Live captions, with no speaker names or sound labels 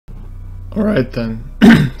Alright then.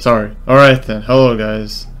 Sorry. Alright then. Hello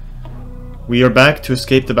guys. We are back to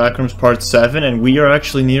Escape the Backrooms Part 7, and we are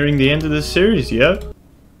actually nearing the end of this series, yep.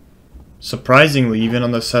 Surprisingly, even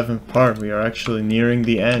on the 7th part, we are actually nearing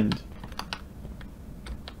the end.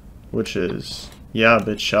 Which is, yeah, a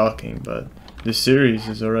bit shocking, but this series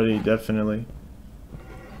is already definitely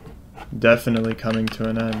coming to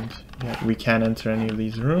an end. Yeah, we can't enter any of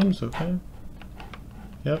these rooms, okay?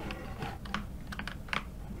 Yep.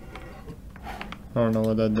 I don't know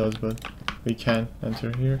what that does, but we can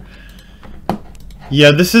enter here.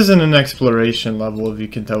 Yeah, this isn't an exploration level, if you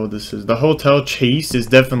can tell what this is. The hotel chase is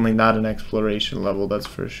definitely not an exploration level, that's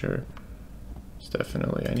for sure. It's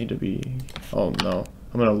definitely, I need to be... Oh no,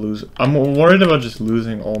 I'm gonna lose... I'm worried about just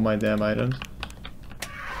losing all my damn items.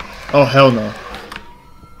 Oh hell no.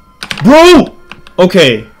 Bro!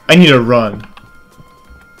 Okay, I need to run.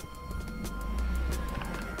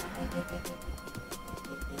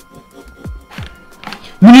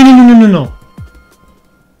 No.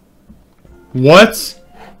 What?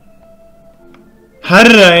 How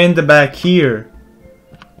did I end up back here?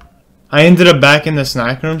 I ended up back in the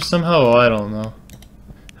snack room somehow? Oh, I don't know.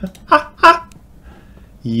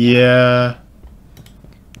 Yeah.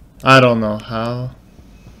 I don't know how.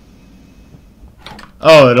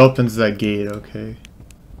 Oh, it opens that gate, okay.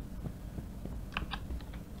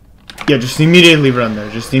 Yeah, just immediately run there.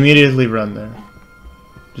 Just immediately run there.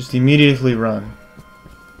 Just immediately run.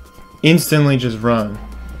 Instantly just run.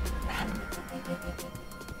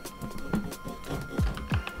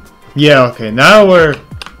 Yeah, okay, now we're...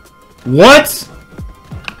 What?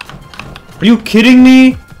 Are you kidding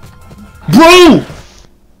me? Bro!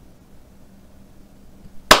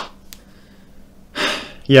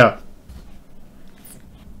 Yeah.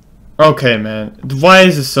 Okay, man. Why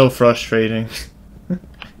is this so frustrating?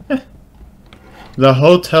 The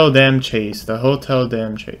hotel damn chase. The hotel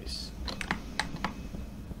damn chase.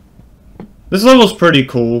 This level's pretty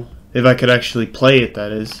cool, if I could actually play it,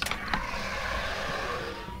 that is.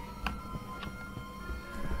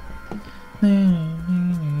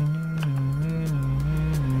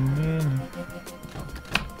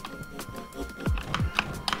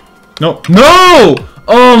 No! No!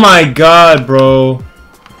 Oh my god, bro.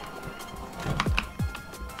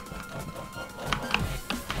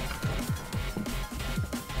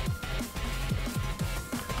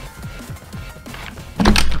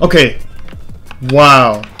 Okay.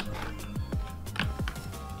 Wow.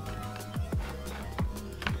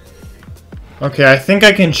 Okay, I think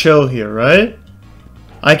I can chill here, right?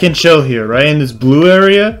 I can chill here, right? In this blue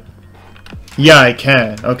area? Yeah, I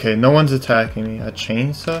can. Okay, no one's attacking me. A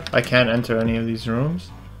chainsaw? I can't enter any of these rooms?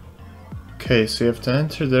 Okay, so you have to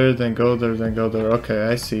enter there, then go there, then go there. Okay,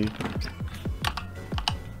 I see.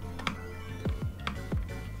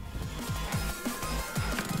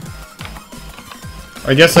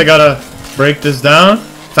 I guess I gotta break this down.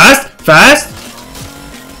 Fast! Fast!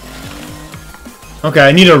 Okay,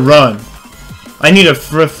 I need to run. I need to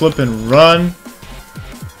flip and run.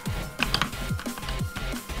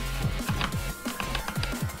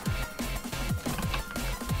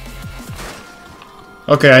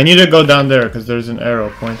 Okay, I need to go down there because there's an arrow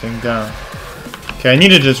pointing down. Okay, I need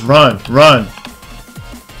to just run. Run.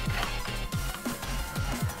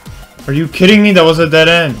 Are you kidding me? That was a dead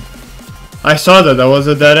end. I saw that. That was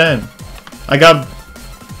a dead end. I got...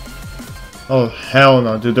 Oh, hell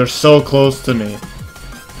no, dude. They're so close to me.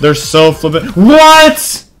 They're so flippin'...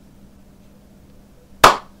 What?!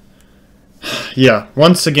 Yeah,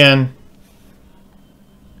 once again...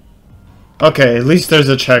 Okay, at least there's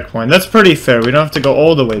a checkpoint. That's pretty fair. We don't have to go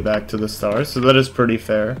all the way back to the stars, so that is pretty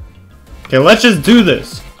fair. Okay, let's just do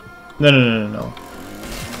this. No.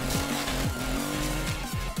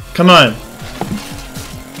 Come on.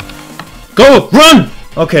 Go! Run!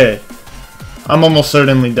 Okay. I'm almost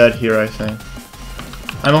certainly dead here, I think.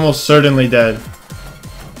 I'm almost certainly dead.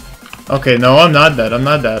 Okay, no, I'm not dead. I'm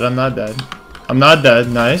not dead. I'm not dead. I'm not dead.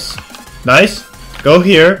 Nice. Nice. Go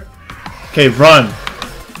here. Okay, run.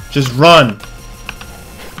 Just run.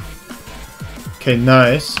 Okay,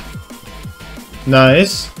 nice.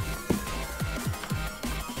 Nice.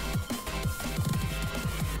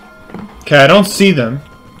 Okay, I don't see them.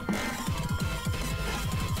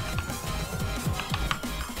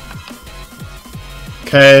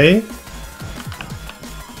 Okay.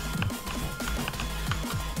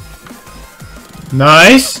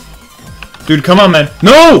 Nice. Dude, come on, man.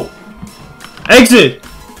 No! Exit!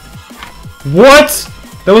 What?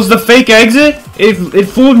 That was the fake exit? It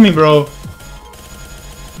fooled me, bro.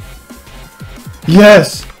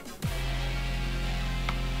 Yes.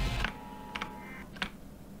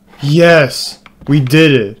 Yes. We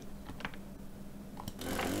did it.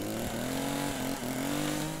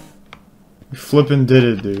 We flippin' did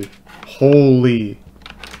it, dude. Holy.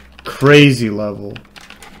 Crazy level.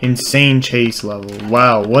 Insane chase level.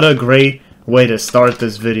 Wow, what a great way to start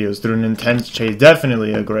this video, through an intense chase.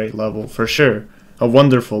 Definitely a great level, for sure. A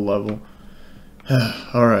wonderful level.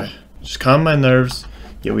 Alright. Just calm my nerves.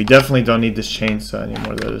 Yeah, we definitely don't need this chainsaw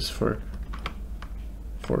anymore. That is for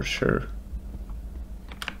sure.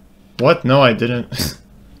 What? No, I didn't.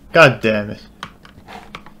 God damn it.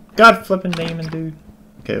 God flippin' damn, dude.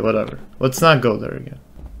 Okay, whatever. Let's not go there again.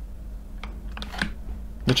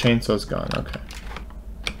 The chainsaw's gone. Okay.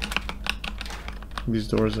 These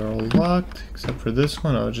doors are all locked except for this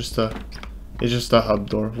one. Oh, it's just a hub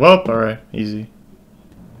door. Well, alright, easy.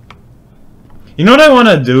 You know what I want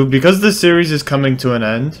to do? Because this series is coming to an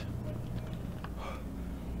end,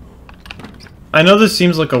 I know this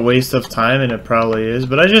seems like a waste of time, and it probably is,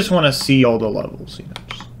 but I just want to see all the levels, you know.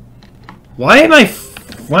 Why am I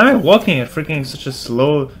walking at freaking such a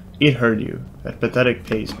slow, it hurt you, at pathetic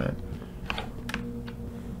pace, man.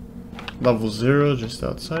 Level 0, just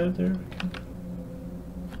outside there.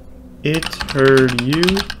 It heard you.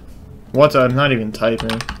 What? I'm not even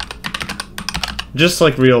typing. Just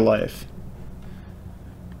like real life.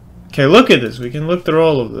 Okay, look at this. We can look through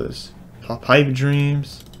all of this. Pipe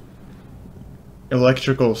dreams.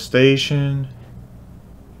 Electrical station.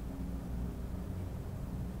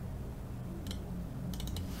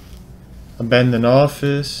 Abandoned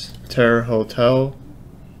office. Terror hotel.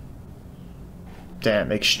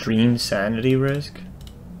 Damn, extreme sanity risk.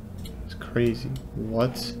 It's crazy.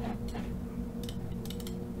 What?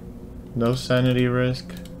 No sanity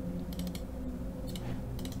risk.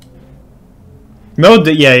 No,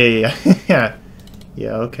 yeah. Yeah.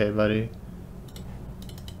 Yeah, okay, buddy.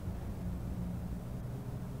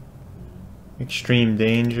 Extreme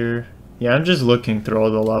danger. Yeah, I'm just looking through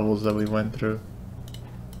all the levels that we went through.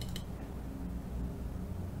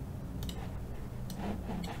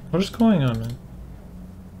 What is going on, man?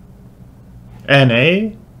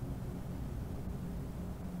 NA?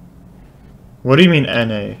 What do you mean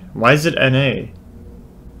NA? Why is it NA?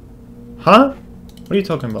 Huh? What are you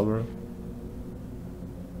talking about, bro?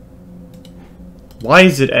 Why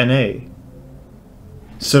is it NA?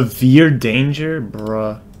 Severe danger?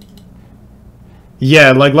 Bruh.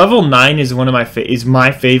 Yeah, like level 9 is one of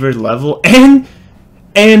my favorite level and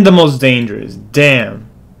the most dangerous.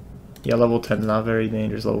 Damn. Yeah, level 10 is not very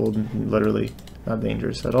dangerous. Level literally not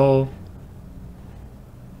dangerous at all.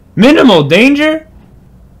 Minimal danger?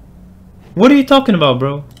 What are you talking about,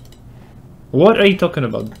 bro? What are you talking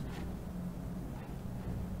about?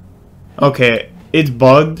 Okay, it's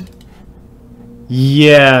bugged.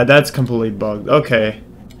 Yeah, that's completely bugged. Okay.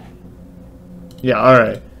 Yeah,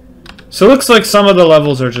 alright. So it looks like some of the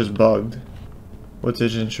levels are just bugged. Which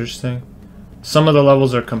is interesting. Some of the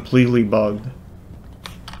levels are completely bugged.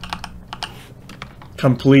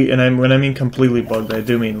 When I mean completely bugged, I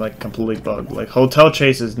do mean like completely bugged. Like hotel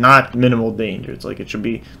chase is not minimal danger. It's like it should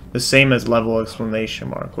be the same as level exclamation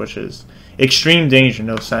mark, which is extreme danger,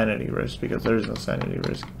 no sanity risk, because there is no sanity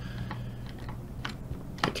risk.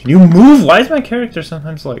 Can you move? Why is my character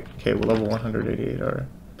sometimes like... Okay, well, level 188, alright.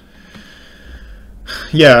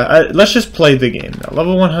 Yeah, let's just play the game now.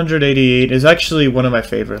 Level 188 is actually one of my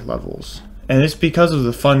favorite levels. And it's because of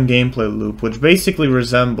the fun gameplay loop, which basically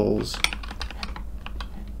resembles...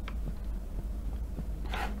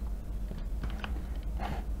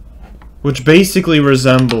 level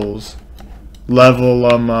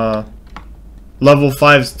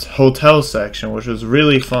 5's hotel section, which was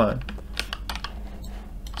really fun.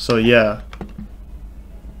 So yeah.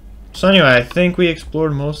 So anyway, I think we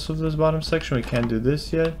explored most of this bottom section. We can't do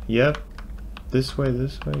this yet. Yep. This way,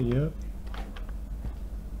 yep.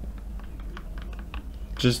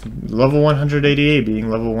 Just level 188 being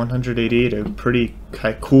level 188, a pretty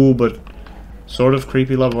cool but sort of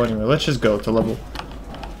creepy level. Anyway, let's just go to level...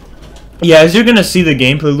 Yeah, as you're gonna see, the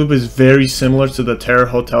gameplay loop is very similar to the Terror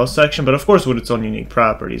Hotel section, but of course with its own unique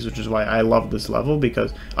properties, which is why I love this level,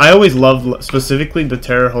 because I always love specifically the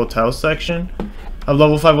Terror Hotel section of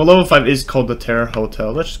level 5. Well, level 5 is called the Terror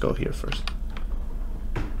Hotel. Let's just go here first.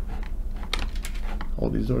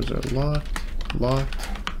 All these doors are locked, locked,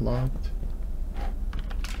 locked,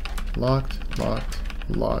 locked, locked,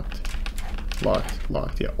 locked, locked,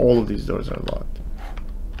 locked. Yeah, all of these doors are locked.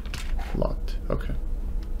 Locked. Okay.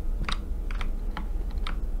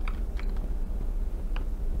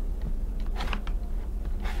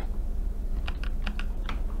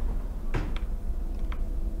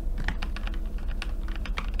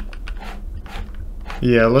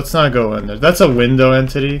 Yeah, let's not go in there. That's a window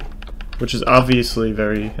entity, which is obviously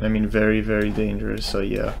very, very dangerous, so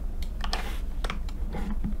yeah.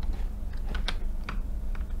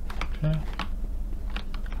 Okay.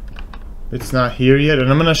 It's not here yet, and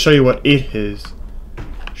I'm gonna show you what it is.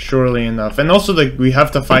 Surely enough. And also, like, we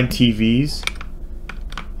have to find TVs.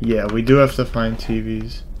 Yeah, we do have to find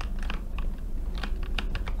TVs.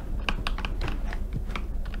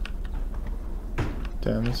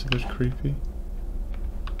 Damn, that's a bit creepy.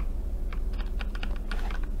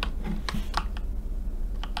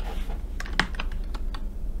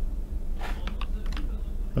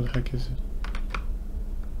 What the heck is it?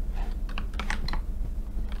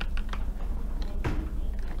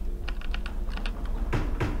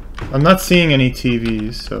 I'm not seeing any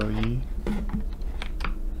TVs, so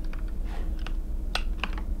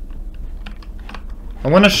I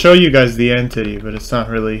want to show you guys the entity, but it's not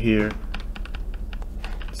really here.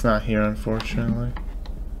 It's not here, unfortunately.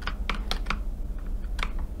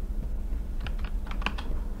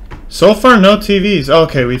 So far, no TVs.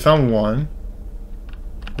 Okay, we found one.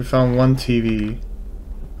 We found one TV.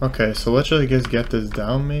 Okay, so let's just get this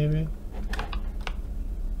down, maybe?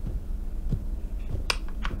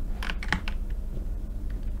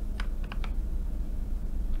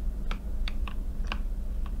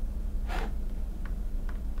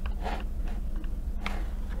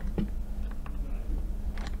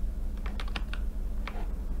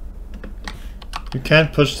 You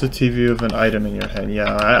can't push the TV with an item in your hand.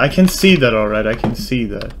 Yeah, I can see that, alright. I can see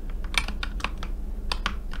that.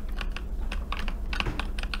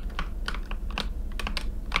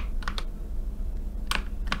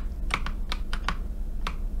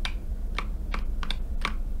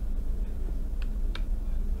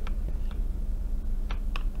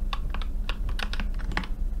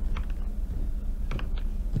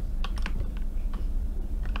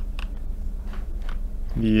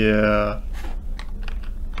 Yeah.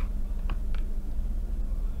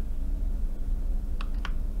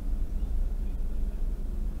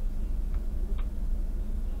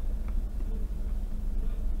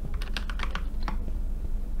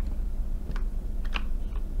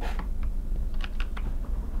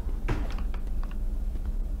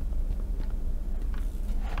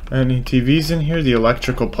 Any TVs in here? The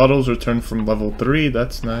electrical puddles returned from level 3.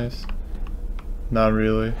 That's nice. Not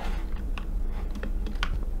really.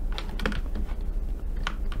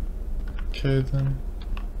 Okay then.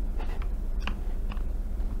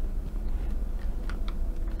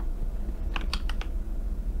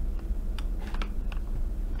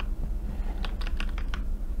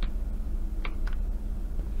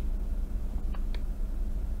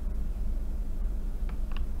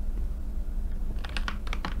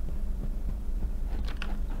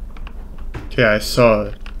 Okay, I saw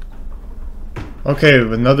it. Okay,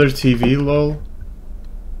 another TV, lol.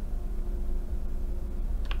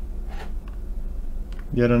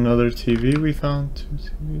 Yet another TV. We found 2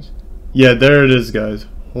 TVs. Yeah, there it is, guys.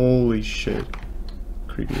 Holy shit.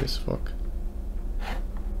 Creepy as fuck.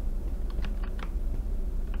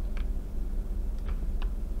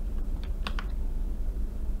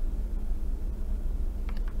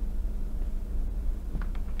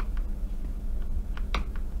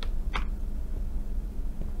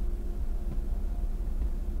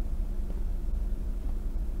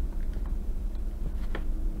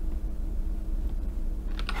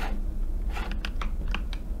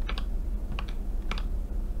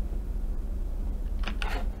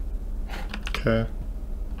 Okay.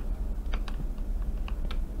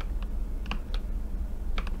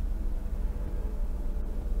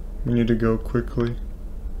 We need to go quickly.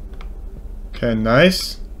 Okay,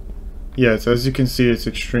 nice. Yes, as you can see, it's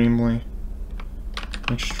extremely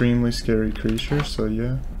scary creature, so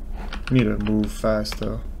yeah. We need to move fast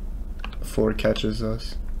though, before it catches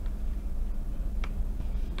us.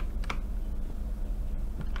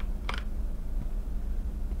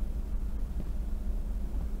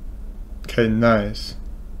 Okay, nice.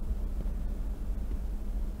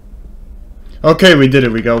 Okay, we did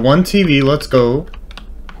it. We got 1 TV. Let's go.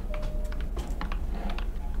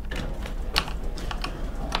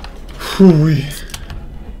 Whew.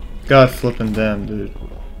 God flippin' damn, dude.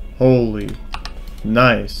 Holy.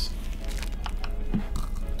 Nice.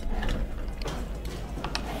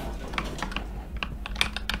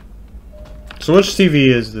 So which TV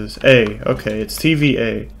is this? A. Okay, it's TV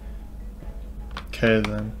A. Okay,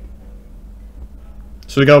 then.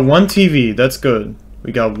 So we got 1 TV, that's good.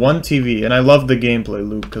 We got 1 TV, and I love the gameplay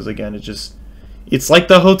loop, because again, it's like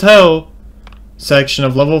the hotel section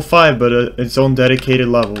of level 5, but its own dedicated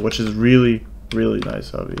level, which is really, really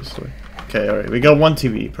nice, obviously. Okay, alright, we got 1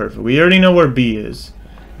 TV, perfect. We already know where B is.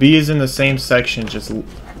 B is in the same section, just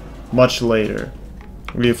much later.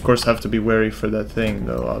 We, of course, have to be wary for that thing,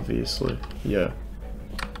 though, obviously. Yeah.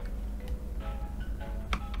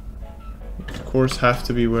 Of course, have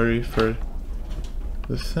to be wary for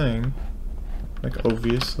the thing. Like,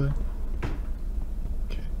 obviously.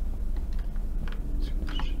 Okay.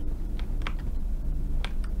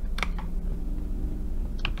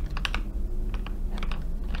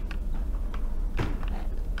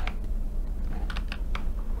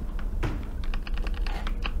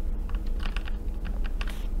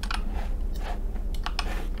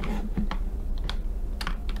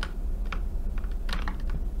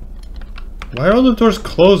 Why are all the doors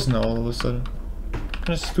closed now all of a sudden? What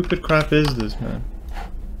kind of stupid crap is this, man?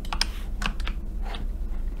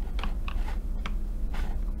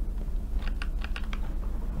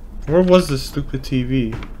 Where was this stupid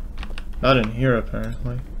TV? Not in here,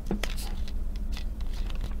 apparently.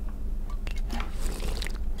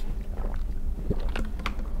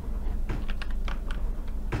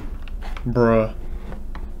 Bruh.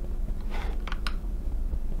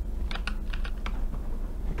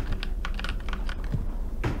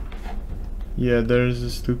 Yeah, there's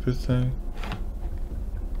a stupid thing.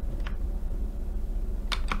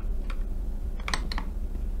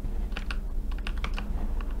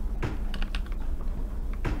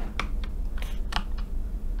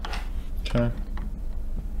 Okay.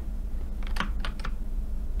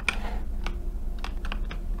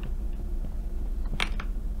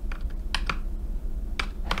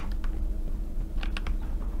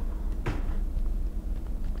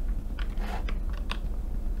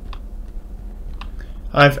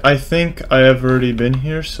 I think I have already been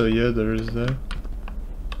here, so yeah, there is that.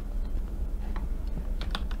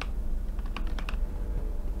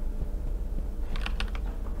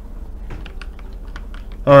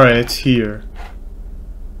 Alright, it's here.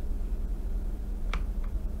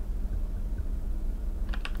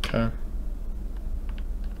 Okay.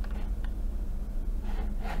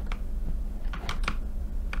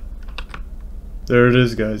 There it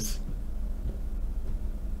is, guys.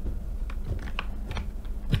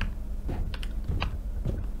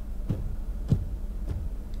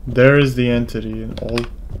 There is the entity in all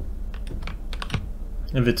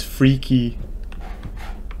of its freaky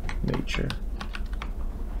nature.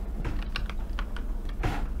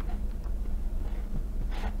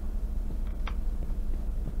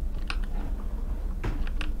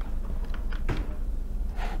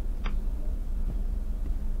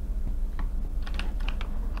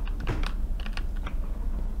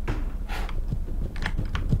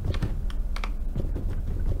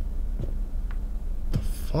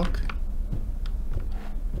 Fuck?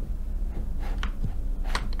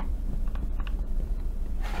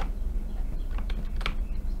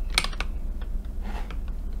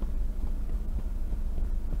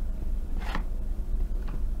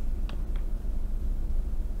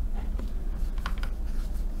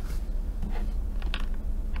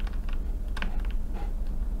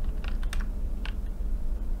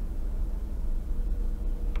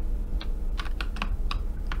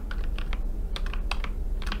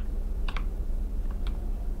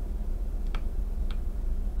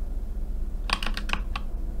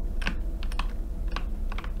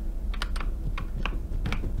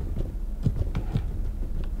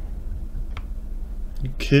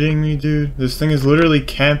 Kidding me, dude? This thing is literally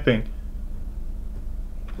camping.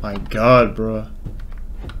 My god, bro.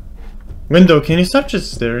 Window, can you stop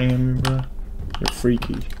just staring at me, bro? You're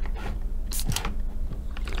freaky.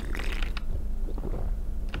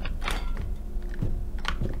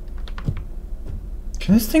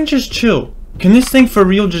 Can this thing just chill? Can this thing for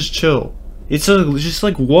real just chill? It's just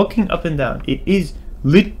like walking up and down. It is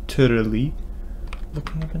literally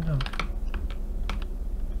looking up and down.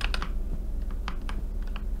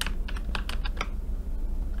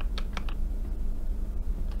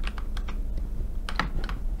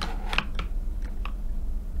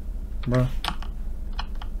 Bro.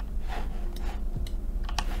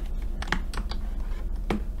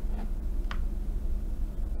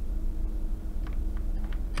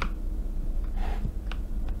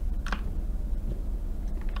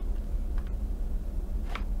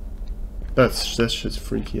 That's just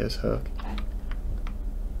freaky as heck.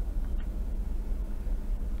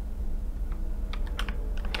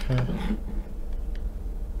 Okay.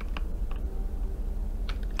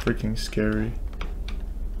 Freaking scary.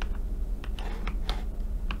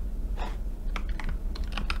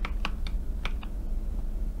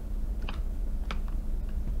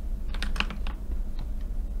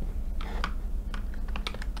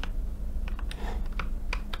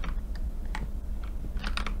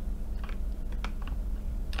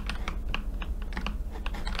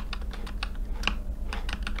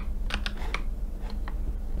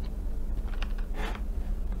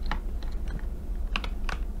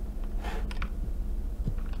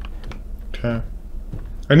 Okay.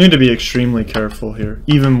 I need to be extremely careful here.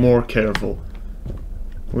 Even more careful.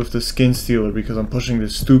 with the skin stealer because I'm pushing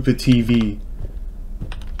this stupid TV.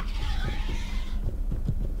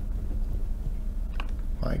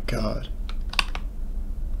 My god.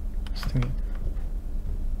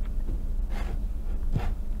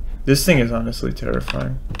 This thing is honestly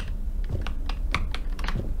terrifying.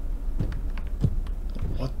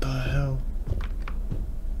 What the hell?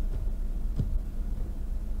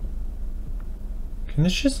 Can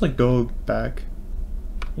this just like go back?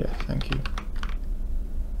 Yeah, thank you.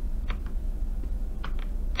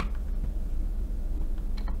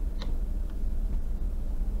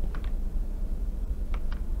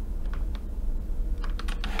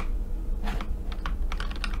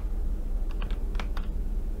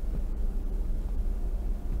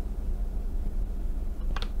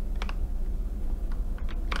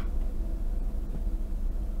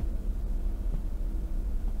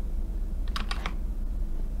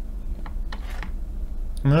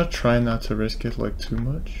 I'm gonna try not to risk it like too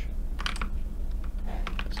much.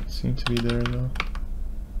 Doesn't seem to be there though.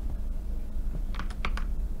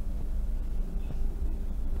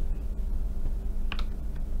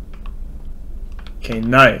 Okay,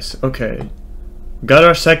 nice. Okay. Got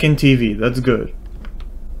our second TV. That's good.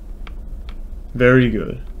 Very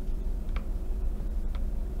good.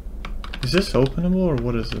 Is this openable or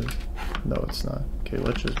what is this? No, it's not. Okay,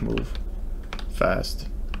 let's just move fast.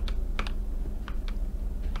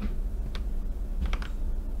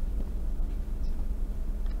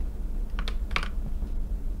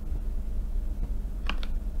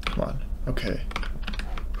 Come on. Okay.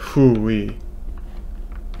 Hoo-wee.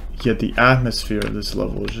 Yet the atmosphere of this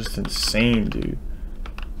level is just insane, dude.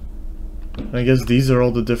 I guess these are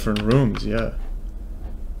all the different rooms, yeah.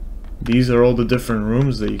 These are all the different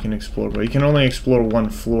rooms that you can explore, but you can only explore one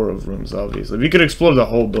floor of rooms, obviously. If you could explore the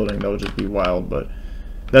whole building, that would just be wild, but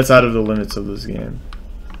that's out of the limits of this game.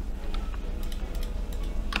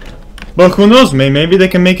 But who knows, maybe they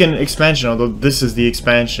can make an expansion, although this is the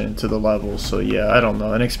expansion to the level, so yeah, I don't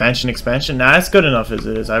know. An expansion? Nah, it's good enough as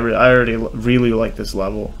it is. I already really like this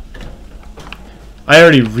level. I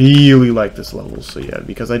already really like this level, so yeah,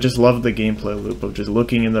 because I just love the gameplay loop of just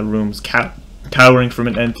looking in the rooms, towering from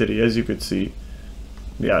an entity, as you could see.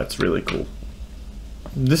 Yeah, it's really cool.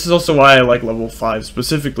 This is also why I like level 5,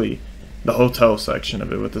 specifically the hotel section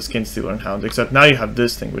of it with the Skin Stealer and Hound, except now you have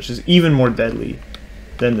this thing, which is even more deadly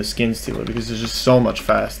than the Skin Stealer, because it's just so much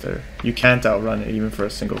faster. You can't outrun it, even for a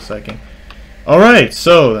single second. Alright,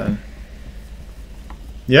 so then.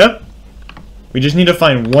 Yep. We just need to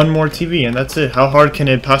find one more TV, and that's it. How hard can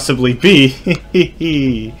it possibly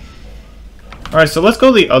be? Alright, so let's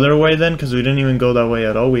go the other way then, because we didn't even go that way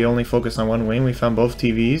at all. We only focused on one wing. We found both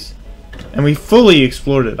TVs. And we fully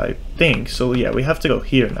explored it, I think. So yeah, we have to go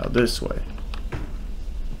here now, this way.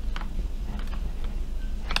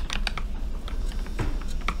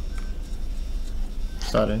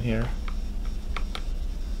 It's not in here.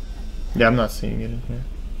 Yeah, I'm not seeing it in here.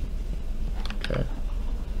 Okay.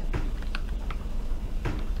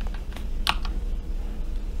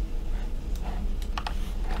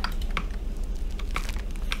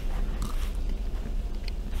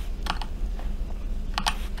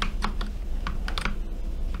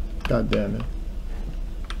 God damn it.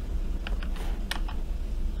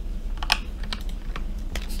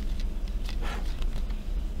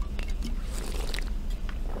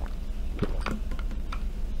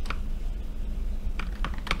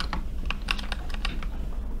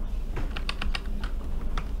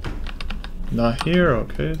 Not here,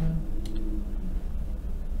 okay then.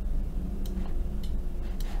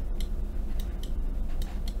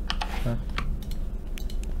 Huh.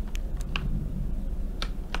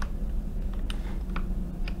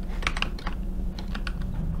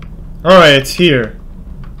 Alright, it's here.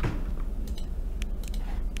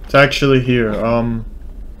 It's actually here.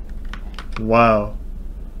 Wow.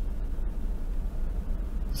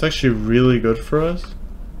 It's actually really good for us.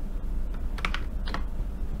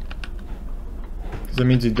 Because that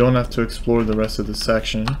means you don't have to explore the rest of the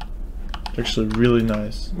section. It's actually really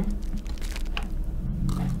nice.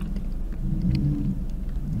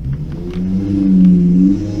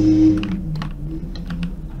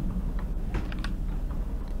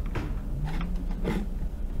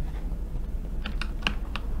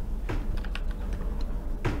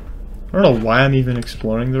 I don't know why I'm even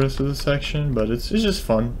exploring the rest of the section, but it's just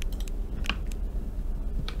fun.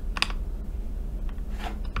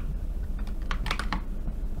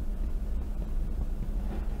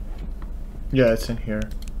 Yeah, it's in here.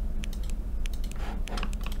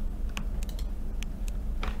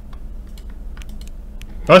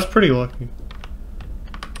 I was pretty lucky.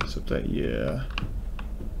 Except that, yeah.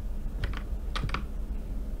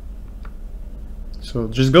 So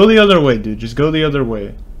just go the other way, dude. Just go the other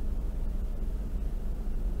way.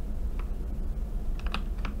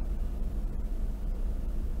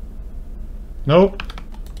 Nope.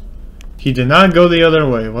 He did not go the other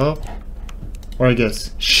way. Well, or I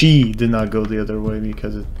guess she did not go the other way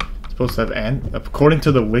because it's supposed to have according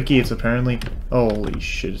to the wiki, it's apparently... Oh, holy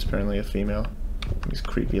shit, it's apparently a female. He's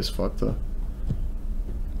creepy as fuck, though.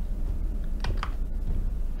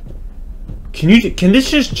 Can this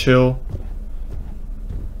just chill?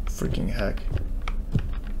 Freaking heck.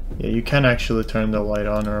 Yeah, you can actually turn the light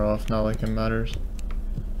on or off, not like it matters.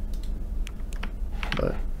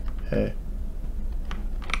 But, hey.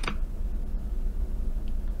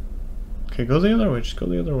 Okay, go the other way, just go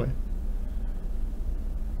the other way.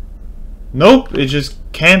 Nope, it's just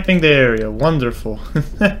camping the area. Wonderful.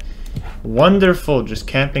 Wonderful, just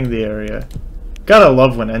camping the area. Gotta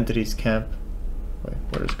love when entities camp. Wait,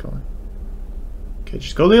 where is it going? Okay,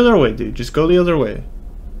 just go the other way, dude. Just go the other way.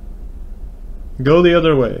 Go the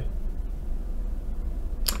other way.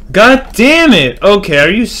 God damn it! Okay, are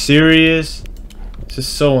you serious? This is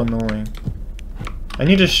so annoying. I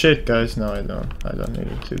need a shit, guys. No, I don't. I don't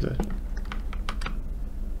need to do that.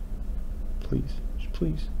 Please. Just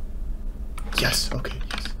please. Yes! Okay,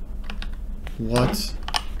 yes. What?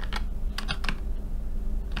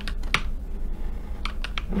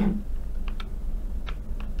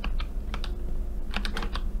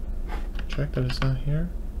 Check that it's not here.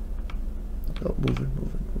 Go, move it,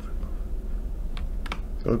 move it, move it, move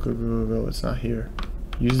it. Go, go, go, go, go. It's not here.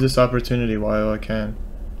 Use this opportunity while I can.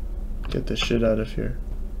 Get this shit out of here.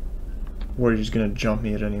 Or you're just gonna jump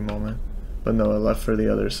me at any moment. But no, I left for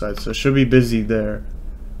the other side, so it should be busy there.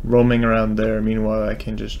 Roaming around there, meanwhile I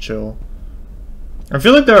can just chill. I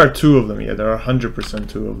feel like there are two of them. Yeah, there are 100%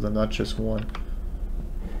 two of them, not just one.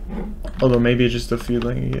 Although maybe it's just a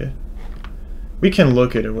feeling, yeah. We can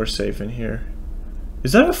look at it, we're safe in here.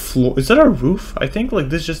 Is that a floor? Is that a roof? I think like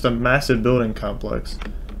this is just a massive building complex.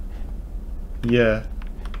 Yeah.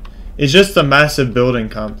 It's just a massive building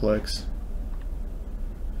complex.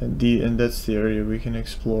 And that's the area we can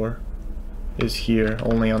explore. Is here,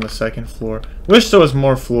 only on the second floor. Wish there was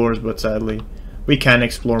more floors, but sadly, we can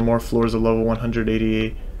explore more floors of level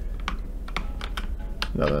 188.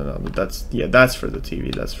 No, but that's for the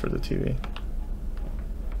TV, that's for the TV.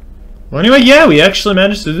 Well, anyway, yeah, we actually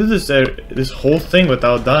managed to do this whole thing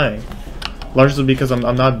without dying. Largely because I'm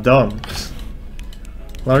not dumb.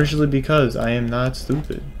 Largely because I am not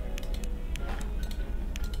stupid.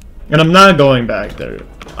 And I'm not going back there.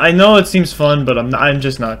 I know it seems fun, but I'm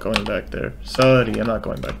just not going back there. Sorry, I'm not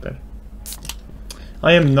going back there.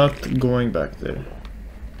 I am not going back there.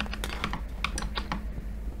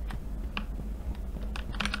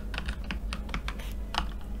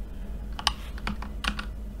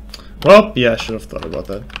 Well, yeah, I should have thought about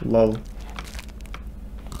that. Lol.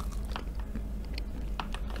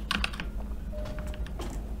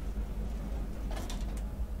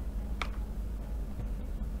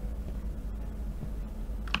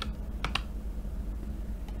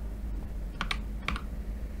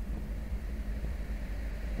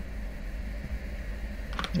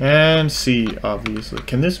 And C, obviously.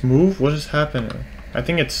 Can this move? What is happening? I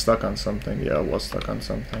think it's stuck on something. Yeah, it was stuck on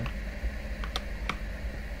something.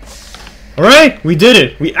 Alright, we did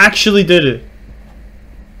it. We actually did it.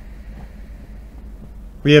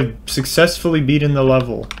 We have successfully beaten the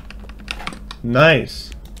level. Nice.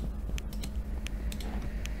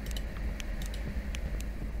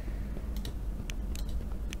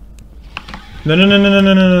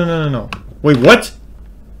 No. Wait, what?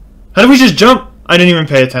 How did we just jump? I didn't even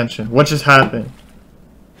pay attention. What just happened?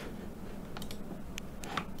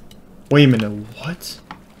 Wait a minute, what?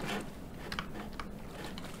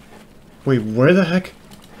 Wait, where the heck?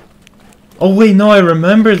 Oh wait, no, I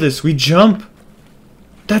remember this. We jump.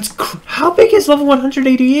 That's how big is level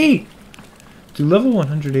 188? Dude, level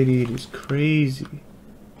 188 is crazy.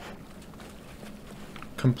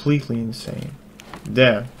 Completely insane.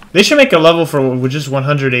 Damn. They should make a level for just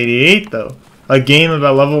 188 though. A game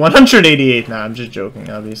about level 188. Nah, I'm just joking,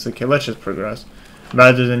 obviously. Okay, let's just progress.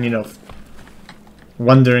 Rather than, you know,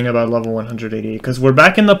 wondering about level 188. Because we're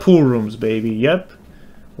back in the pool rooms, baby. Yep.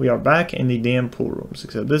 We are back in the damn pool rooms.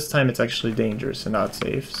 Except this time it's actually dangerous and not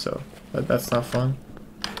safe. So, that's not fun.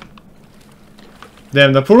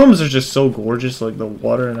 Damn, the pool rooms are just so gorgeous. Like, the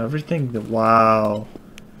water and everything. Wow.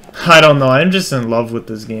 I don't know. I'm just in love with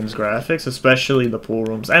this game's graphics. Especially the pool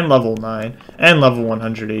rooms. And level 9. And level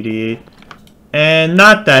 188. And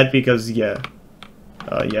not that because, yeah.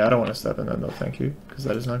 Yeah, I don't want to step in that. No, thank you. Because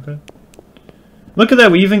that is not good. Look at that.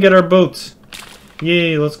 We even get our boats.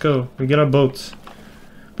 Yay, let's go. We get our boats.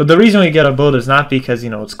 But the reason we get a boat is not because, you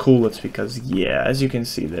know, it's cool. It's because, yeah, as you can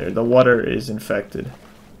see there, the water is infected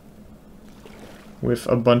with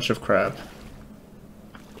a bunch of crap.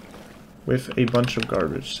 With a bunch of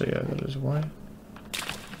garbage. So yeah, that is why.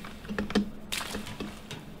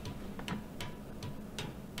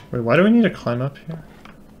 Wait, why do we need to climb up here?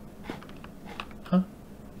 Huh?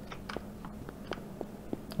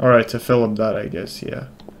 Alright, to fill up that, I guess, yeah.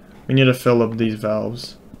 We need to fill up these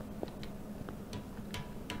valves.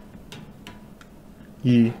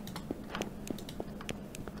 Yee.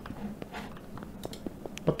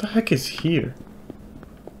 What the heck is here?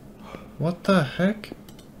 What the heck?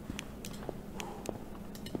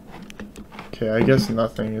 Okay, I guess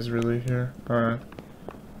nothing is really here. Alright.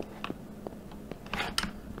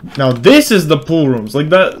 Now this is the pool rooms. Like,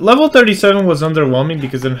 that level 37 was underwhelming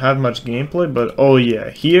because it didn't have much gameplay, but oh yeah,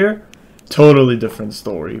 here, totally different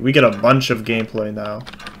story. We get a bunch of gameplay now.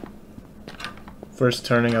 First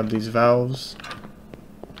turning up these valves.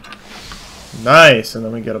 Nice, and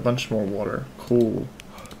then we get a bunch more water. Cool.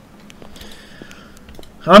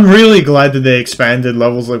 I'm really glad that they expanded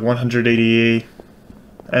levels like 188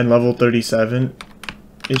 and level 37.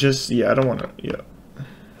 It just, yeah, I don't want to, yeah.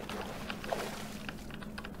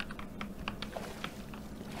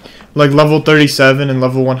 Like level 37 and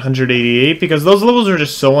level 188, because those levels are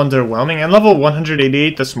just so underwhelming. And level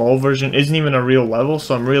 188, the small version, isn't even a real level,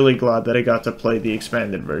 so I'm really glad that I got to play the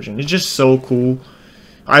expanded version. It's just so cool.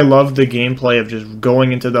 I love the gameplay of just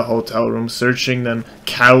going into the hotel room, searching them,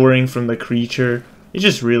 cowering from the creature. It's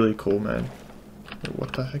just really cool, man. Wait,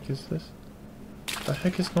 what the heck is this? What the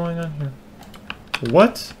heck is going on here?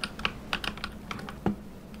 What?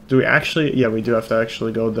 Do we actually... Yeah, we do have to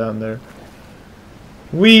actually go down there.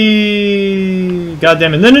 God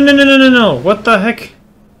damn it. No, no, no, no, no, no, no. What the heck?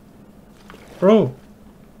 Bro.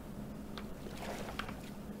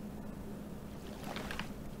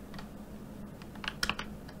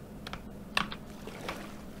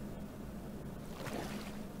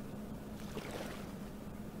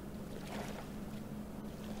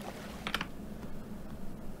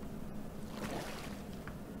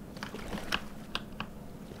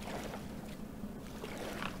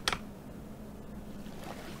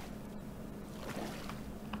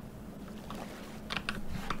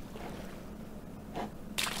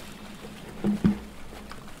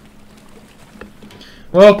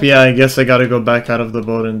 Well, yeah, I guess I gotta go back out of the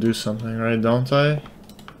boat and do something, right? Don't I?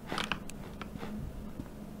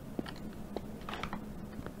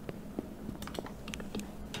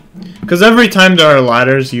 Because every time there are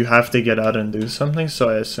ladders, you have to get out and do something, so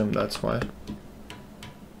I assume that's why.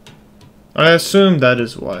 I assume that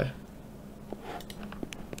is why.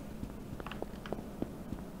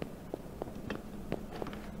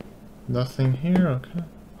 Nothing here, okay.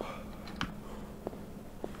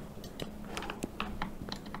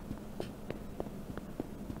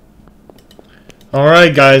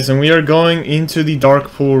 Alright guys, and we are going into the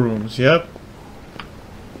dark pool rooms, yep.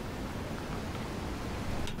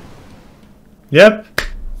 Yep.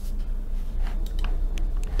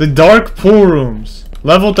 The dark pool rooms.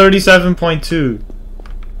 Level 37.2.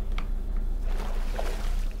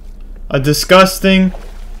 A disgusting,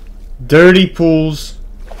 dirty pools.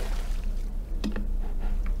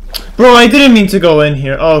 Bro, I didn't mean to go in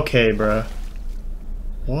here. Okay, bro.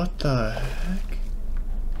 What the heck?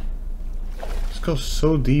 Goes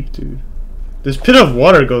so deep, dude. This pit of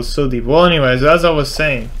water goes so deep. Well, anyways, as I was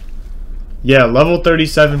saying, yeah, level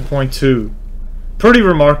 37.2, pretty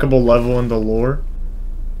remarkable level in the lore,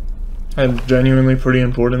 and genuinely pretty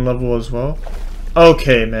important level as well.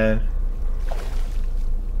 Okay, man,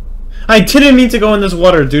 I didn't mean to go in this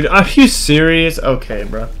water, dude. Are you serious? Okay,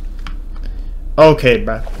 bro. Okay,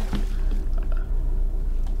 bro.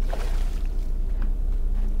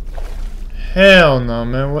 Hell no,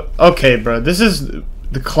 man. What? Okay, bro. This is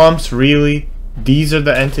the clumps, really? These are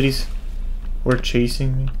the entities who are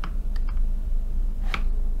chasing me?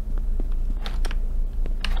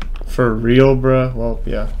 For real, bro? Well,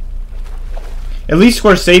 yeah. At least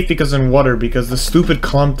we're safe because in water, because the stupid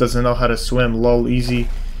clump doesn't know how to swim. Lol, easy.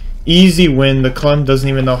 Easy win. The clump doesn't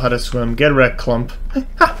even know how to swim. Get wrecked, clump.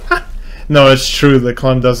 No, it's true. The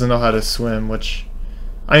clump doesn't know how to swim, which...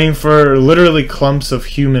 I mean, for literally clumps of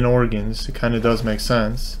human organs, it kind of does make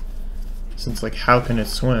sense. Since, like, how can it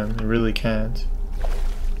swim? It really can't.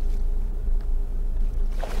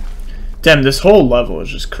 Damn, this whole level is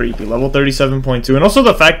just creepy. Level 37.2. And also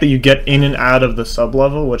the fact that you get in and out of the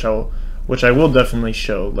sub-level, which I will definitely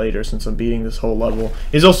show later since I'm beating this whole level,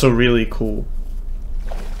 is also really cool.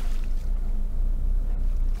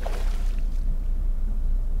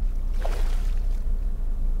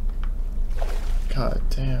 God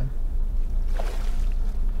damn.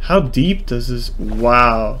 How deep does this...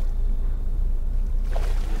 Wow.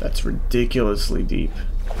 That's ridiculously deep.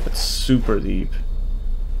 That's super deep.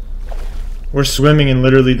 We're swimming in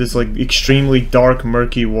literally this like extremely dark,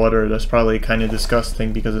 murky water. That's probably kind of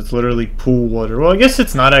disgusting because it's literally pool water. Well, I guess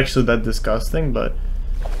it's not actually that disgusting, but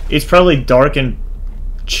it's probably dark and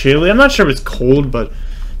chilly. I'm not sure if it's cold, but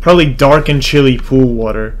probably dark and chilly pool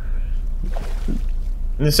water.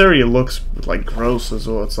 And this area looks like gross as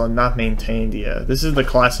well. It's not maintained. Yeah, this is the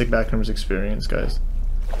classic Backrooms experience, guys.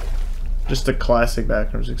 Just a classic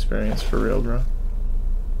Backrooms experience for real, bro.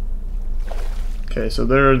 Okay, so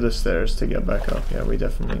there are the stairs to get back up. Yeah, we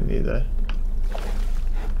definitely need that.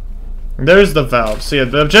 And there's the valves. So yeah,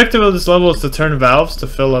 the objective of this level is to turn valves to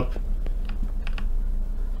fill up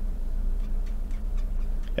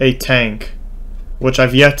a tank, which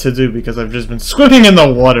I've yet to do because I've just been swimming in the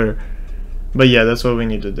water. But yeah, that's what we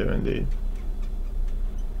need to do indeed.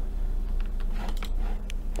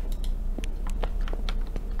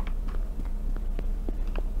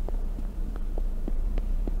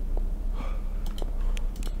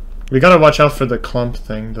 We gotta watch out for the clump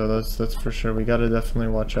thing, though. That's for sure. We gotta definitely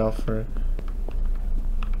watch out for it.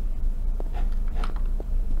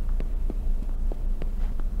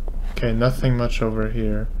 Okay, nothing much over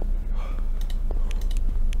here.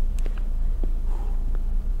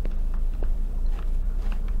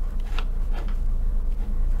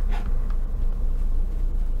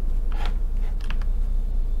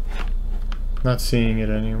 Not seeing it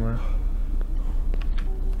anywhere.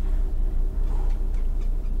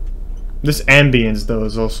 This ambience, though,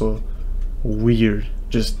 is also weird.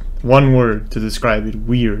 Just one word to describe it.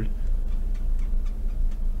 Weird.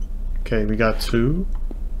 Okay, we got 2.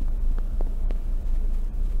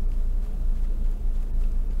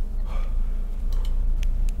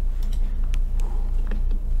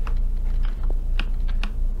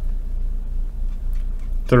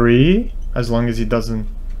 Three, as long as he doesn't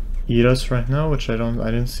eat us right now, which I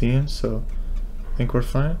didn't see him, so I think we're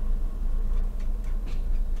fine.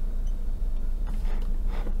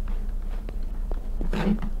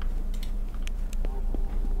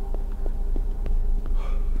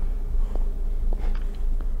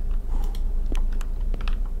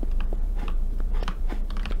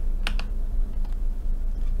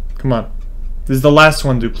 Come on. This is the last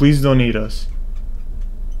one, dude. Please don't eat us.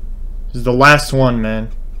 This is the last one, man.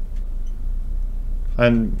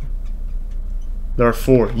 And there are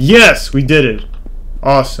 4. Yes! We did it!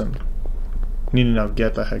 Awesome. We need to now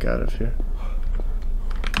get the heck out of here.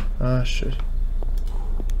 Ah, shit.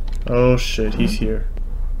 Oh, shit. He's here.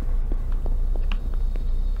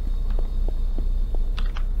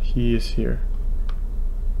 He is here.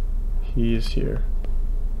 He is here.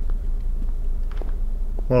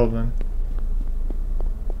 Well then.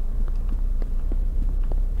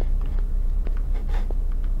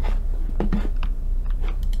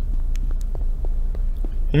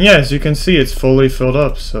 And yeah, as you can see, it's fully filled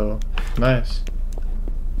up, so nice.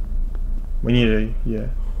 We need to, yeah,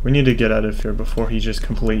 we need to get out of here before he just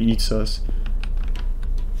completely eats us.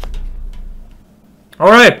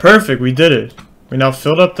 Alright, perfect, we did it. We now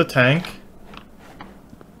filled up the tank.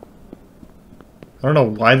 I don't know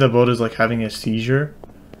why the boat is like having a seizure.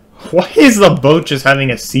 Why is the boat just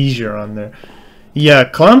having a seizure on there? Yeah,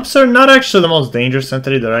 clumps are not actually the most dangerous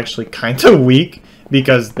entity. They're actually kind of weak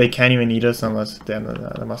because they can't even eat us unless... Damn,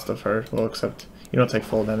 that must have hurt. Well, except you don't take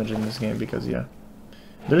full damage in this game because, yeah.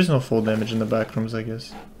 There's no full damage in the Backrooms, I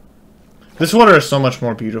guess. This water is so much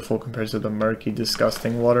more beautiful compared to the murky,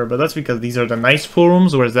 disgusting water, but that's because these are the nice pool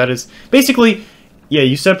rooms, whereas that is... Basically, yeah,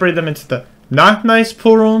 you separate them into the not nice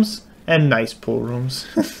pool rooms and nice pool rooms.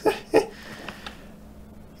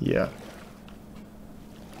 Yeah.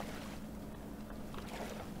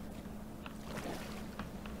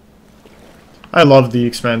 I love the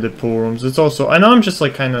expanded pool rooms. It's also... I know I'm just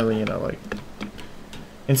like kind of, you know, like...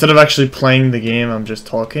 Instead of actually playing the game, I'm just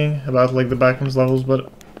talking about like the Backrooms levels,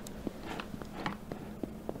 but...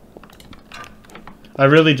 I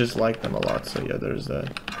really just like them a lot, so yeah, there's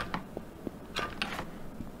that.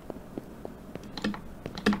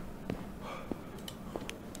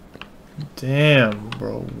 Damn,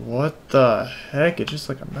 bro. What the heck? It's just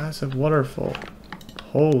like a massive waterfall.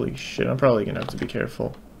 Holy shit. I'm probably gonna have to be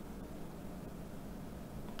careful.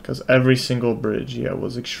 Because every single bridge, yeah,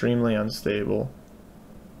 was extremely unstable.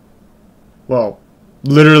 Well,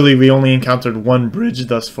 literally we only encountered one bridge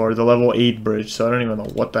thus far, the level 8 bridge, so I don't even know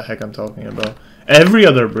what the heck I'm talking about. Every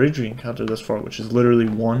other bridge we encountered thus far, which is literally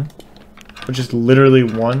one. Which is literally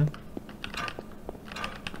one.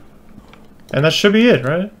 And that should be it,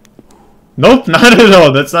 right? Nope, not at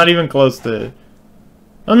all. That's not even close to it.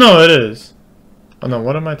 Oh no, it is. Oh no,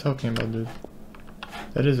 what am I talking about, dude?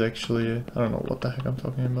 That is actually it. I don't know what the heck I'm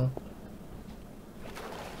talking about.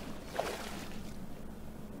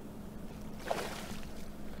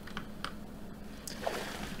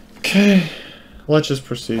 Okay, let's just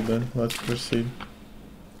proceed then. Let's proceed.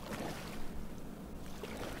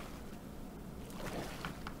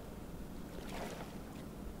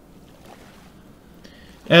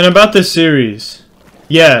 And about this series,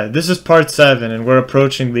 yeah, this is part 7 and we're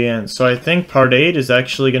approaching the end. So I think part 8 is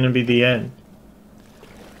actually going to be the end.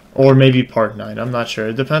 Or maybe part 9, I'm not sure.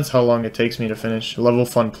 It depends how long it takes me to finish Level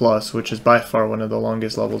Fun Plus, which is by far one of the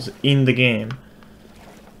longest levels in the game.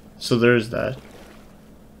 So there's that.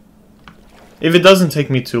 If it doesn't take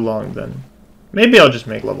me too long, then maybe I'll just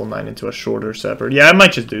make level 9 into a shorter separate. Yeah, I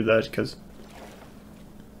might just do that, because...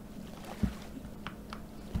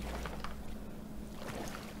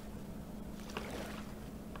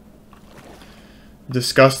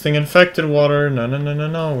 Disgusting infected water. No, no, no, no,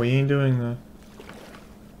 no. We ain't doing that.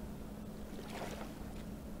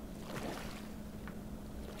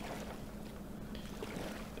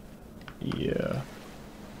 Yeah.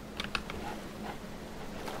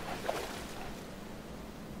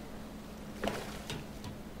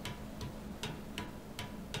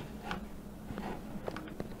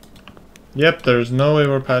 Yep, there's no way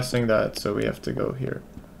we're passing that, so we have to go here.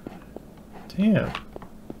 Damn.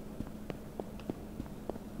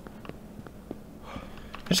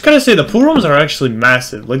 I just gotta say, the pool rooms are actually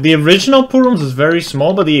massive. Like, the original pool rooms is very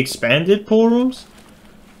small, but the expanded pool rooms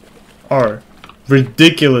are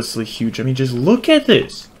ridiculously huge. I mean, just look at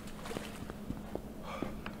this.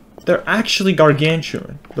 They're actually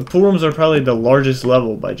gargantuan. The pool rooms are probably the largest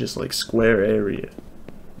level by just, like, square area.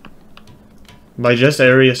 By just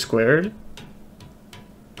area squared,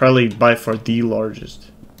 probably by far the largest.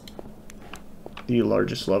 The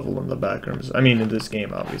largest level in the Backrooms. I mean, in this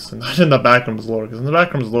game, obviously. Not in the Backrooms lore, because in the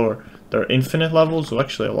Backrooms lore, there are infinite levels. Well,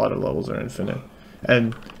 actually, a lot of levels are infinite.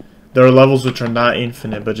 And there are levels which are not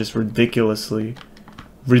infinite, but just ridiculously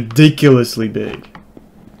big.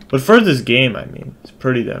 But for this game, I mean, it's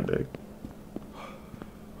pretty damn big.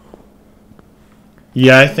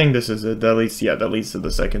 Yeah, I think this is it. That leads to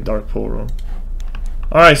the second dark pool room.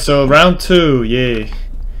 Alright, so round 2, yay.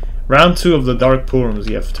 Round 2 of the dark pool rooms.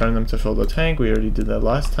 You have to turn them to fill the tank. We already did that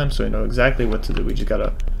last time, so we know exactly what to do. We just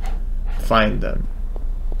gotta find them.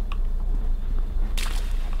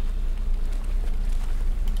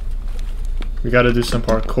 We gotta do some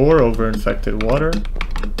parkour over infected water.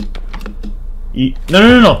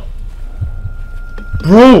 No!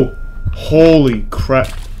 Bro! Holy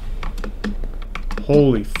crap.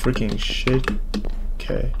 Holy freaking shit.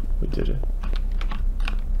 Okay, we did it.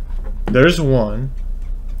 There's one.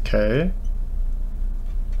 Okay.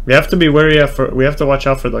 We have to be wary of we have to watch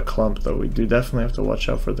out for the clump though. We do definitely have to watch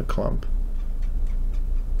out for the clump.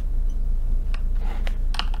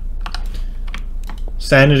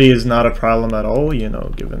 Sanity is not a problem at all, you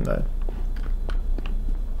know, given that.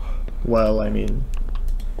 Well, I mean,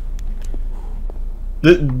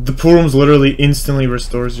 the pool rooms literally instantly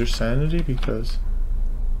restores your sanity because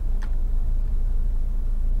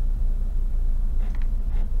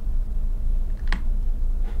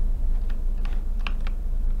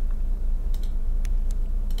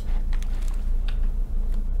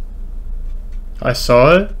I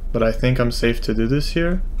saw it, but I think I'm safe to do this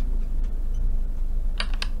here.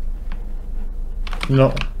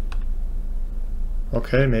 No.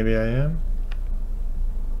 Okay, maybe I am.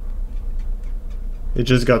 It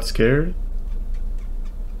just got scared.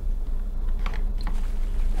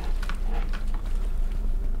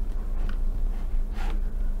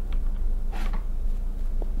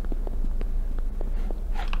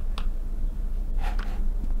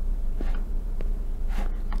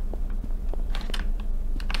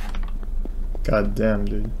 God damn,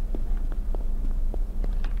 dude.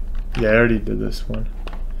 Yeah, I already did this one.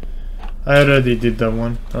 I already did that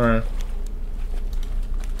one. Alright.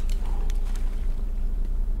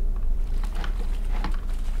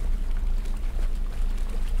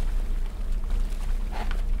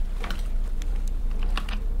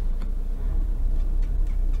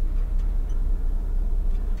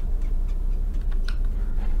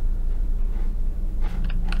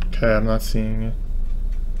 Okay, I'm not seeing it.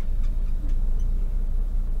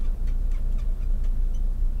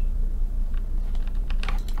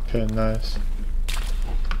 Okay, nice.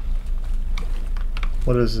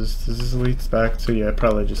 What is this? Does this lead back to? Yeah, it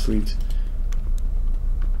probably just leads.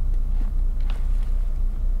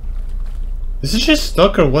 Is it just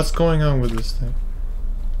stuck or what's going on with this thing?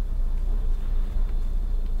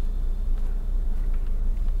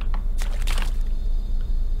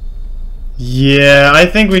 Yeah, I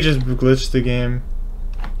think we just glitched the game.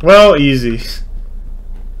 Well, easy.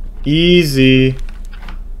 Easy.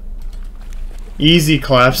 Easy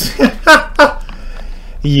claps.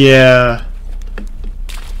 Yeah.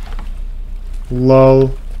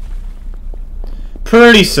 Lol.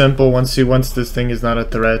 Pretty simple. Once this thing is not a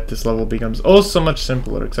threat, this level becomes oh so much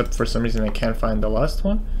simpler, except for some reason I can't find the last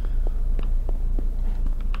one.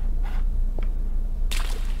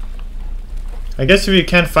 I guess if you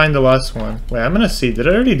can't find the last one. Wait, I'm gonna see. Did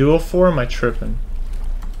I already do 04 or am I tripping?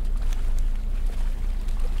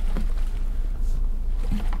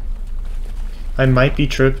 I might be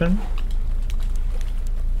tripping.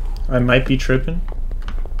 I might be tripping.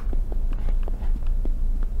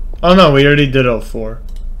 Oh no, we already did 04.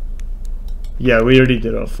 Yeah, we already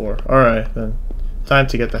did 04. Alright, then. Time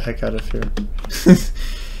to get the heck out of here.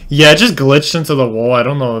 Yeah, it just glitched into the wall. I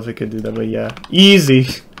don't know if it could do that, but yeah. Easy.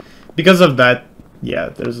 Because of that, yeah,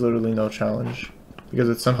 there's literally no challenge. Because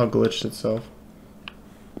it somehow glitched itself.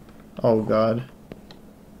 Oh god.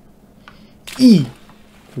 E.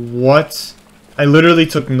 What? I literally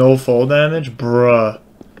took no fall damage? Bruh.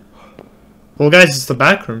 Well guys, it's the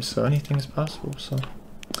Backrooms, so anything is possible, so.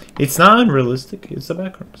 It's not unrealistic, it's the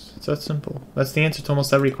Backrooms. It's that simple. That's the answer to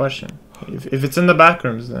almost every question. If it's in the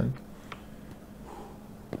Backrooms, then.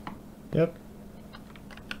 Yep.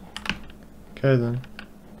 Okay then.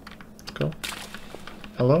 Let's go.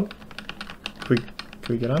 Hello? Can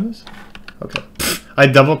we get on this? Okay. I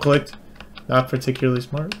double clicked. Not particularly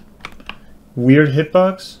smart. Weird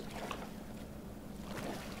hitbox.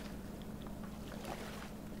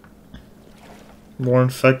 More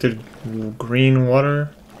infected green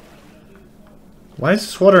water. Why is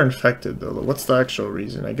this water infected though? What's the actual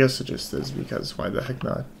reason? I guess it just is because why the heck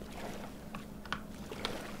not?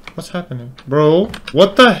 What's happening? Bro,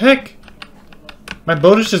 what the heck? My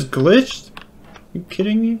boat is just glitched? You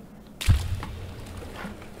kidding me?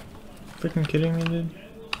 Freaking kidding me, dude?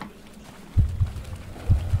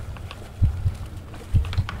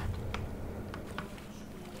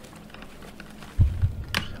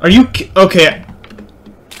 Are you okay?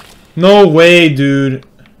 No way, dude.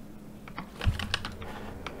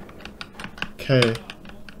 Okay.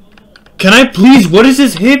 Can I please? What is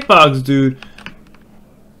this hitbox, dude?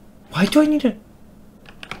 Why do I need it?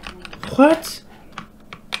 What?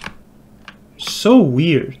 So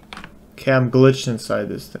weird. Okay, I'm glitched inside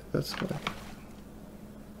this thing. That's why.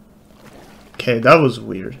 Okay, that was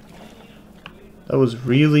weird. That was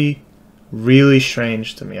really, really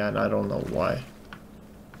strange to me, and I don't know why.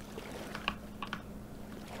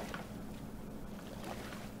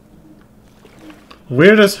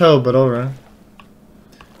 Weird as hell, but alright.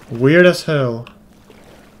 Weird as hell.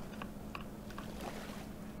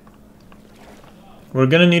 We're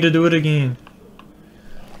gonna need to do it again.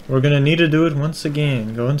 We're gonna need to do it once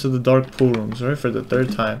again. Go into the dark pool rooms, right? For the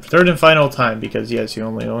third time. Third and final time, because yes, you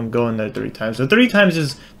only go in there 3 times. So 3 times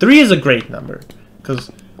is... 3 is a great number. Because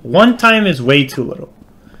 1 time is way too little.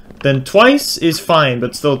 Then twice is fine,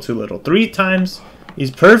 but still too little. 3 times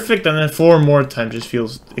is perfect, and then 4 more times just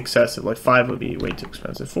feels excessive. Like 5 would be way too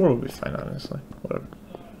expensive. 4 would be fine, honestly. Whatever.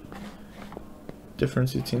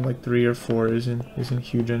 Difference between like 3 or 4 isn't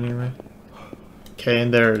huge anyway. Okay,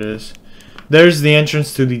 and there it is. There's the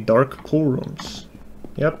entrance to the dark pool rooms.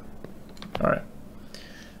 Yep. Alright.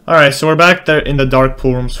 Alright, so we're back there in the dark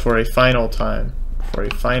pool rooms for a final time. For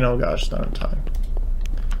a final gosh darn time.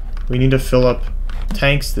 We need to fill up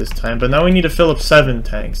tanks this time, but now we need to fill up 7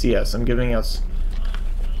 tanks. Yes, I'm giving us...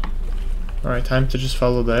 Alright, time to just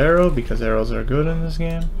follow the arrow, because arrows are good in this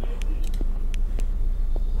game.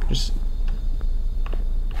 Just...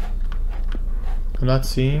 I'm not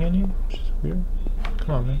seeing any, which is weird.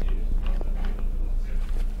 Come on, man.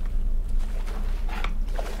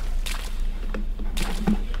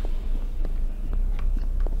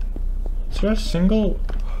 Is there a single...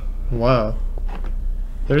 Wow.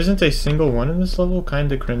 There isn't a single one in this level?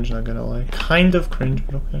 Kinda cringe, not gonna lie. Kind of cringe,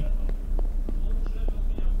 but okay.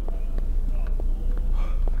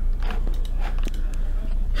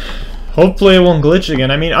 Hopefully it won't glitch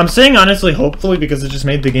again. I mean, I'm saying honestly hopefully because it just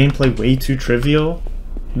made the gameplay way too trivial.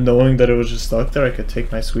 Knowing that it was just stuck there, I could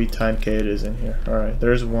take my sweet time. Okay, it is in here. Alright,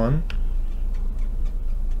 there's one.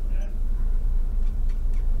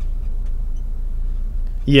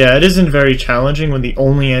 Yeah, it isn't very challenging when the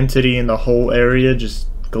only entity in the whole area just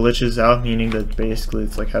glitches out, meaning that basically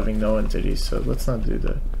it's like having no entities, so let's not do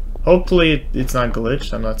that. Hopefully it's not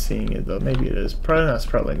glitched. I'm not seeing it though. Maybe it is.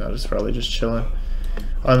 Probably not. It's probably just chilling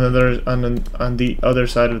on the other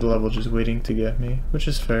side of the level, just waiting to get me, which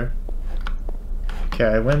is fair. Okay,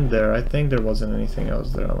 I went there. I think there wasn't anything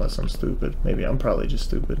else there unless I'm stupid. Maybe I'm probably just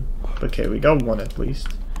stupid. But okay, we got 1 at least.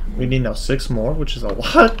 We need now 6 more, which is a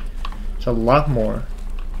lot. It's a lot more.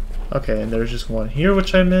 Okay, and there's just one here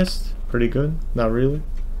which I missed. Pretty good. Not really.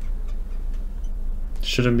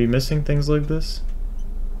 Shouldn't be missing things like this.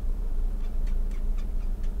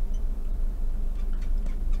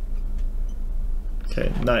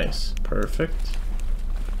 Okay, nice. Perfect.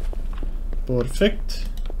 Perfect.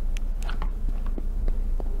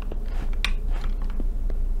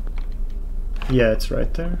 Yeah, it's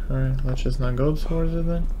right there. Alright, let's just not go towards it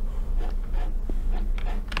then.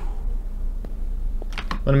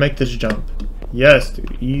 I'm gonna make this jump. Yes,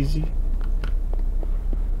 dude. Easy.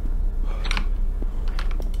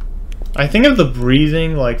 I think if the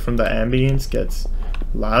breathing, like, from the ambience gets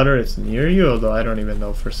louder, it's near you, although I don't even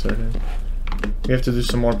know for certain. We have to do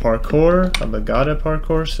some more parkour. I'm the god at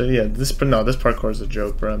parkour, so yeah, this parkour is a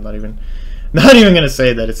joke, bro. I'm not even gonna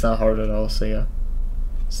say that it's not hard at all, so yeah.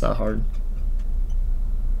 It's not hard.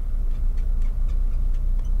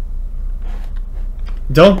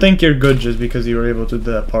 Don't think you're good just because you were able to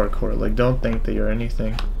do that parkour. Like, don't think that you're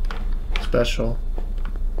anything special,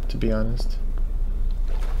 to be honest.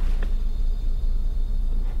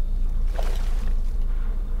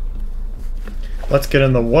 Let's get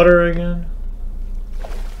in the water again.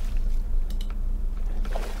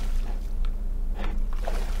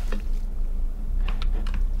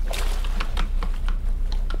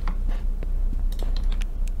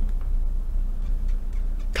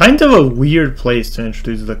 Kind of a weird place to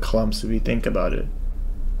introduce the clumps if you think about it.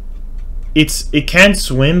 It can't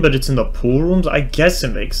swim, but it's in the pool rooms. I guess it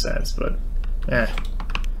makes sense, but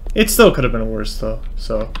it still could have been worse though.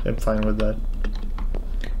 So I'm fine with that.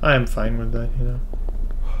 I am fine with that, you know.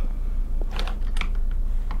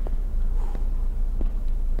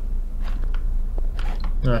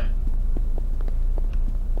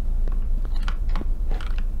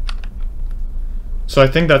 So I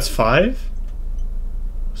think that's 5.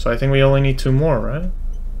 So I think we only need 2 more, right?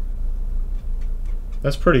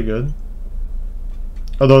 That's pretty good.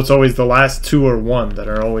 Although it's always the last 2 or 1 that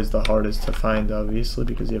are always the hardest to find, obviously,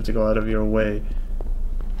 because you have to go out of your way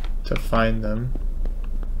to find them.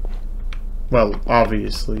 Well,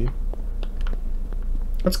 obviously.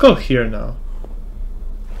 Let's go here now.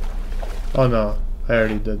 Oh no, I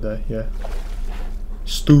already did that, yeah.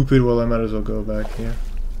 Stupid, well I might as well go back here.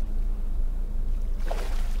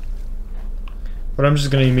 But I'm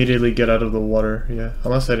just gonna immediately get out of the water, yeah.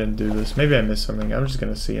 Unless I didn't do this. Maybe I missed something. I'm just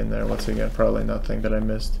gonna see in there once again. Probably nothing that I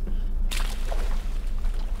missed.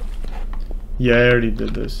 Yeah, I already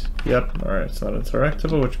did this. Yep, alright, it's not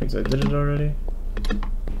interactable, which means I did it already.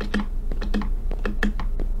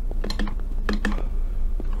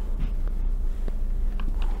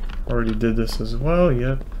 Already did this as well,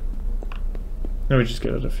 yep. No, we just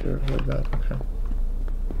get out of here like that, okay.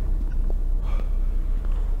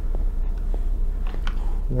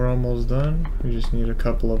 We're almost done. We just need a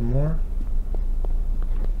couple of more.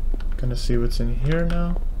 Gonna see what's in here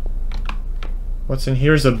now. What's in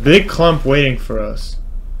here is a big clump waiting for us.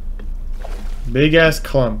 Big ass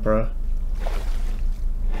clump, bro.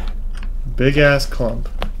 Big ass clump.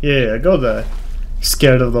 Yeah, go there.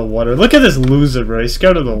 Scared of the water. Look at this loser, bro. He's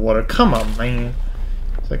scared of the water. Come on, man.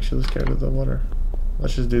 He's actually scared of the water.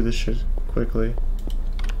 Let's just do this shit quickly.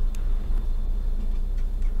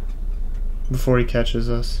 Before he catches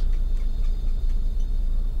us.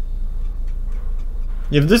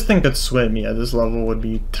 If this thing could swim, yeah, this level would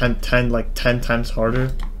be 10 times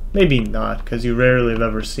harder. Maybe not, because you rarely have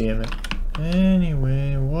ever seen it.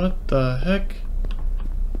 Anyway, what the heck?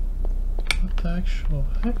 What the actual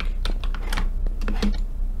heck?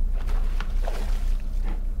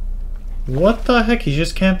 What the heck? He's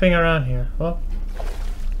just camping around here. Well,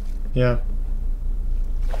 yeah.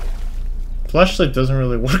 Flashlight doesn't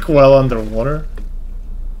really work well underwater.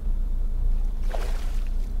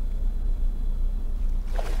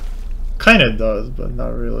 Kinda does, but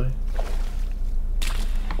not really.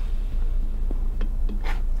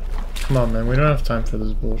 Come on, man. We don't have time for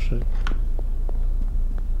this bullshit.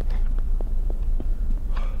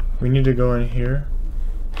 We need to go in here.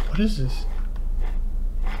 What is this?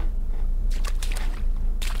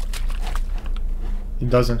 He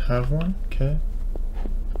doesn't have one? Okay.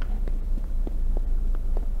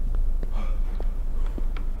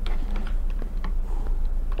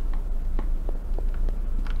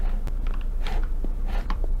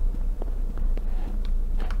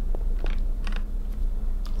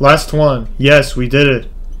 Last one. Yes, we did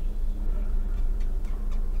it.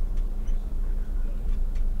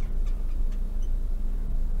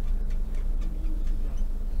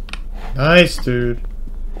 Nice, dude.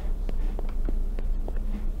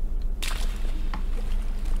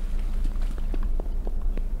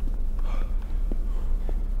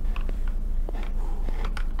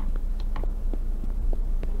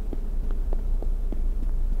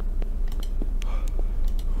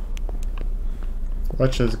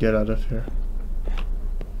 Let's just get out of here.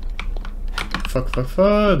 Fuck.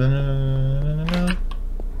 No, no.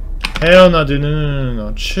 Hell no, dude.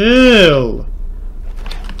 No. Chill.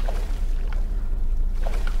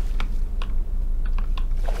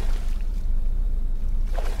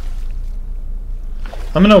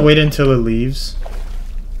 I'm gonna wait until it leaves.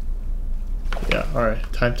 Yeah,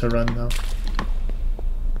 alright. Time to run now.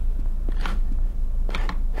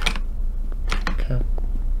 Okay.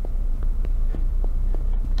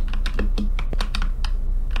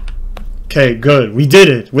 Okay, good. We did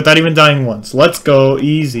it without even dying once. Let's go.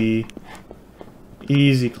 Easy.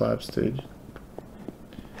 Easy claps, dude.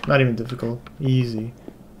 Not even difficult. Easy.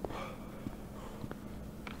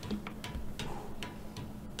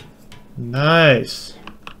 Nice.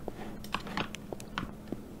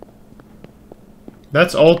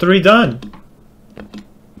 That's all 3 done.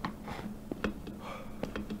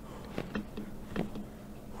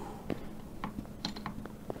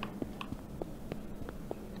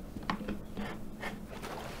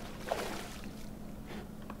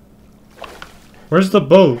 Where's the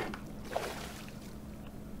boat?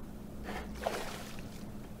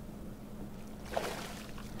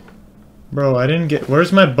 Bro, I didn't get...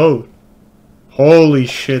 Where's my boat? Holy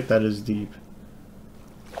shit, that is deep.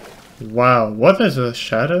 Wow, what is a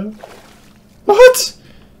shadow? What?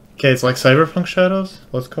 Okay, it's like Cyberpunk Shadows.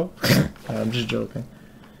 Let's go. I'm just joking.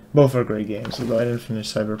 Both are great games, although I didn't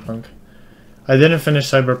finish Cyberpunk. I didn't finish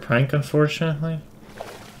Cyberprank, unfortunately.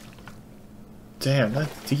 Damn,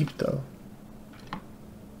 that's deep, though.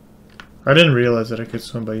 I didn't realize that I could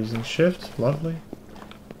swim by using shift. Lovely.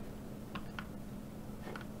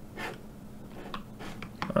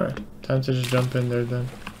 Alright, time to just jump in there then.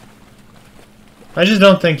 I just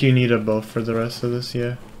don't think you need a boat for the rest of this,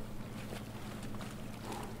 yeah.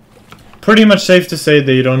 Pretty much safe to say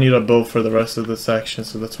that you don't need a boat for the rest of the section,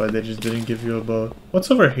 so that's why they just didn't give you a boat.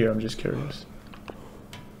 What's over here? I'm just curious.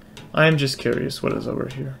 I am just curious what is over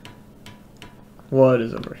here. What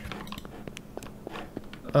is over here?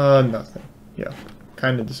 Nothing. Yeah,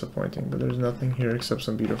 kind of disappointing, but there's nothing here except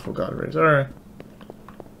some beautiful god rays. Alright.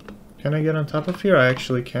 Can I get on top of here? I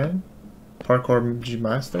actually can. Parkour G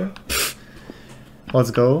Master.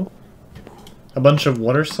 Let's go. A bunch of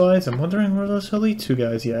water slides. I'm wondering where those will lead to,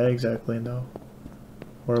 guys. Yeah, exactly. No.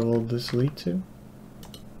 Where will this lead to?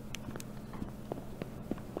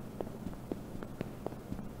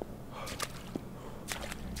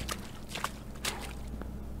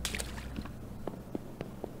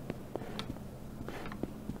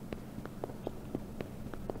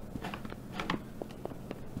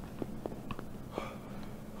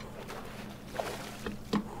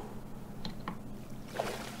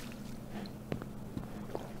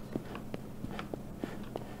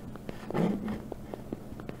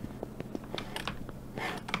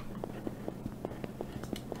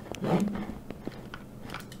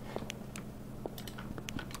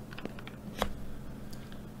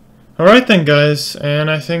 Alright then, guys, and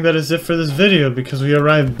I think that is it for this video, because we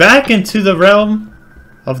arrived back into the realm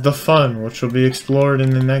of the fun, which will be explored in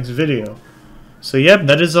the next video. So yep,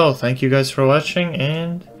 that is all. Thank you guys for watching,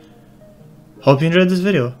 and hope you enjoyed this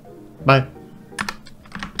video. Bye.